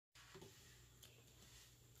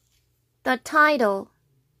The title,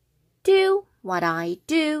 Do What I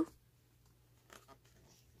Do.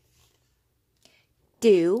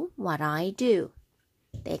 Do what I do.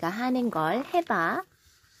 내가 하는 걸 해봐.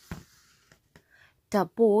 The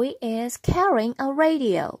boy is carrying a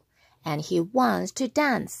radio and he wants to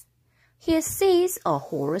dance. He sees a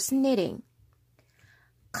horse knitting.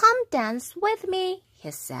 Come dance with me,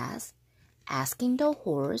 he says, asking the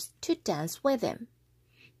horse to dance with him.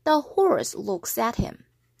 The horse looks at him.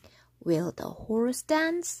 Will the horse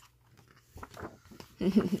dance?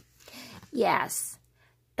 Yes,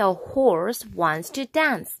 the horse wants to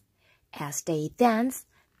dance. As they dance,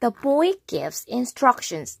 the boy gives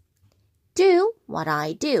instructions. Do what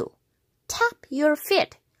I do. Tap your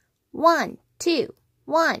feet. 1, 2,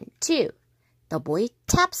 1, 2. The boy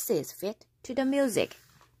taps his feet to the music.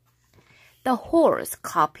 The horse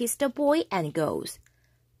copies the boy and goes,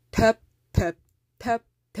 tap, tap, tap,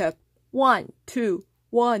 tap. 1, 2,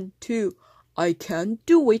 1, 2. I can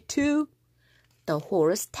do it too. The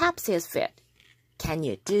horse taps his feet. Can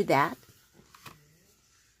you do that?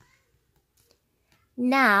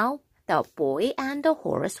 Now, the boy and the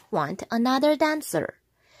horse want another dancer.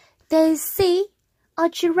 They see a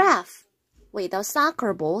giraffe with a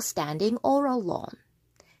soccer ball standing all alone.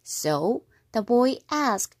 So, the boy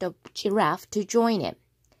asked the giraffe to join him.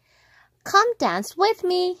 Come dance with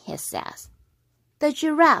me, he says. The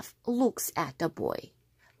giraffe looks at the boy.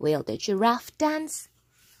 Will the giraffe dance?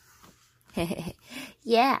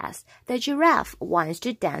 Yes, the giraffe wants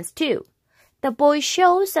to dance too. The boy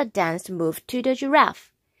shows a dance move to the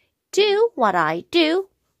giraffe. Do what I do.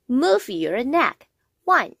 Move your neck.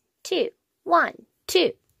 1, 2, 1,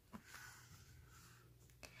 2.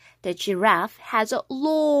 The giraffe has a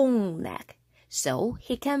long neck, so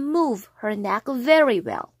he can move her neck very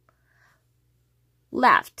well.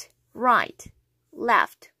 Left, right,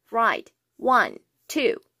 1,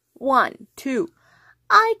 2, 1, 2.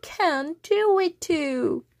 I can do it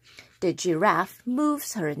too. The giraffe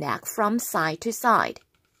moves her neck from side to side.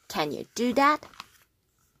 Can you do that?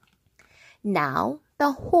 Now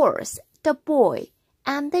the horse, the boy,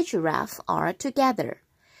 and the giraffe are together.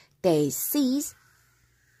 The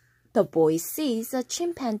boy sees a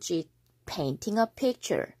chimpanzee painting a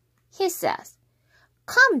picture. He says,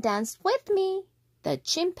 Come dance with me. The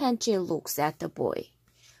chimpanzee looks at the boy.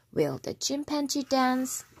 Will the chimpanzee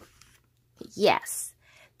dance? Yes,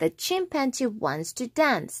 the chimpanzee wants to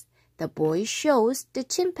dance. The boy shows the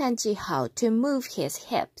chimpanzee how to move his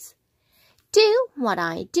hips. Do what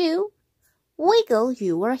I do. Wiggle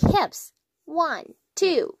your hips. 1,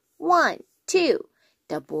 2, 1, 2.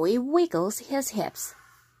 The boy wiggles his hips.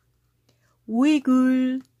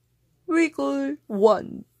 Wiggle, wiggle.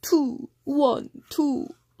 1, 2, 1, 2.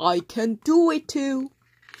 I can do it too.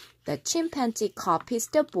 The chimpanzee copies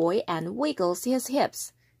the boy and wiggles his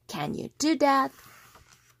hips. Can you do that?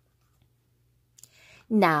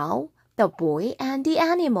 Now, the boy and the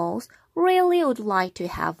animals really would like to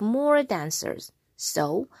have more dancers.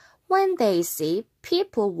 So, when they see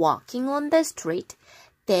people walking on the street,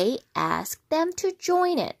 they ask them to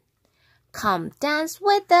join in. Come dance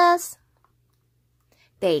with us.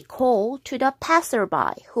 They call to the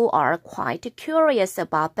passerby who are quite curious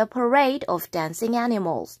about the parade of dancing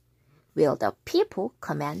animals. Will the people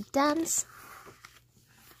come and dance?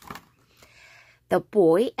 The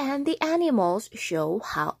boy and the animals show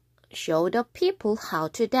the people how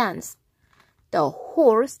to dance. The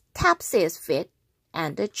horse taps his feet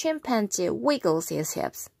and the chimpanzee wiggles his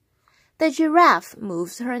hips. The giraffe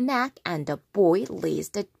moves her neck and the boy leads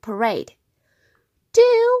the parade.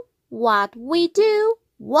 Do what we do.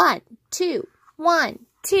 1, 2, 1,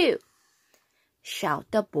 2. Shout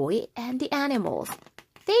the boy and the animals.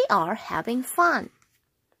 They are having fun.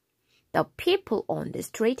 The people on the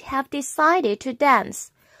street have decided to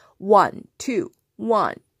dance. 1, 2,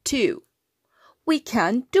 1, 2. We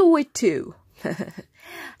can do it too.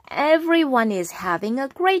 Everyone is having a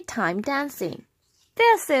great time dancing.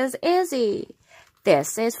 This is easy.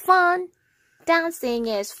 This is fun. Dancing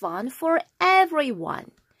is fun for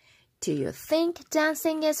everyone. Do you think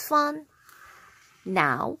dancing is fun?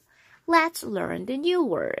 Now, let's learn the new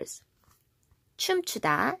words.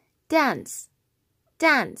 춤추다, dance,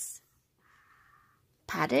 dance.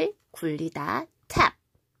 발을 굴리다, tap,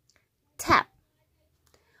 tap.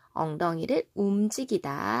 엉덩이를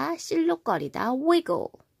움직이다, 실룩거리다, wiggle,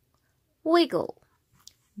 wiggle.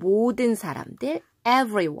 모든 사람들,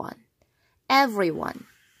 everyone, everyone.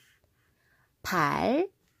 발,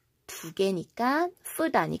 두 개니까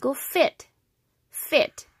foot 아니고 fit,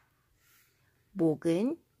 fit.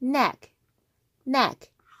 목은 neck,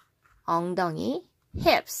 neck. 엉덩이,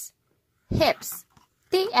 hips, hips.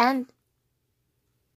 The end.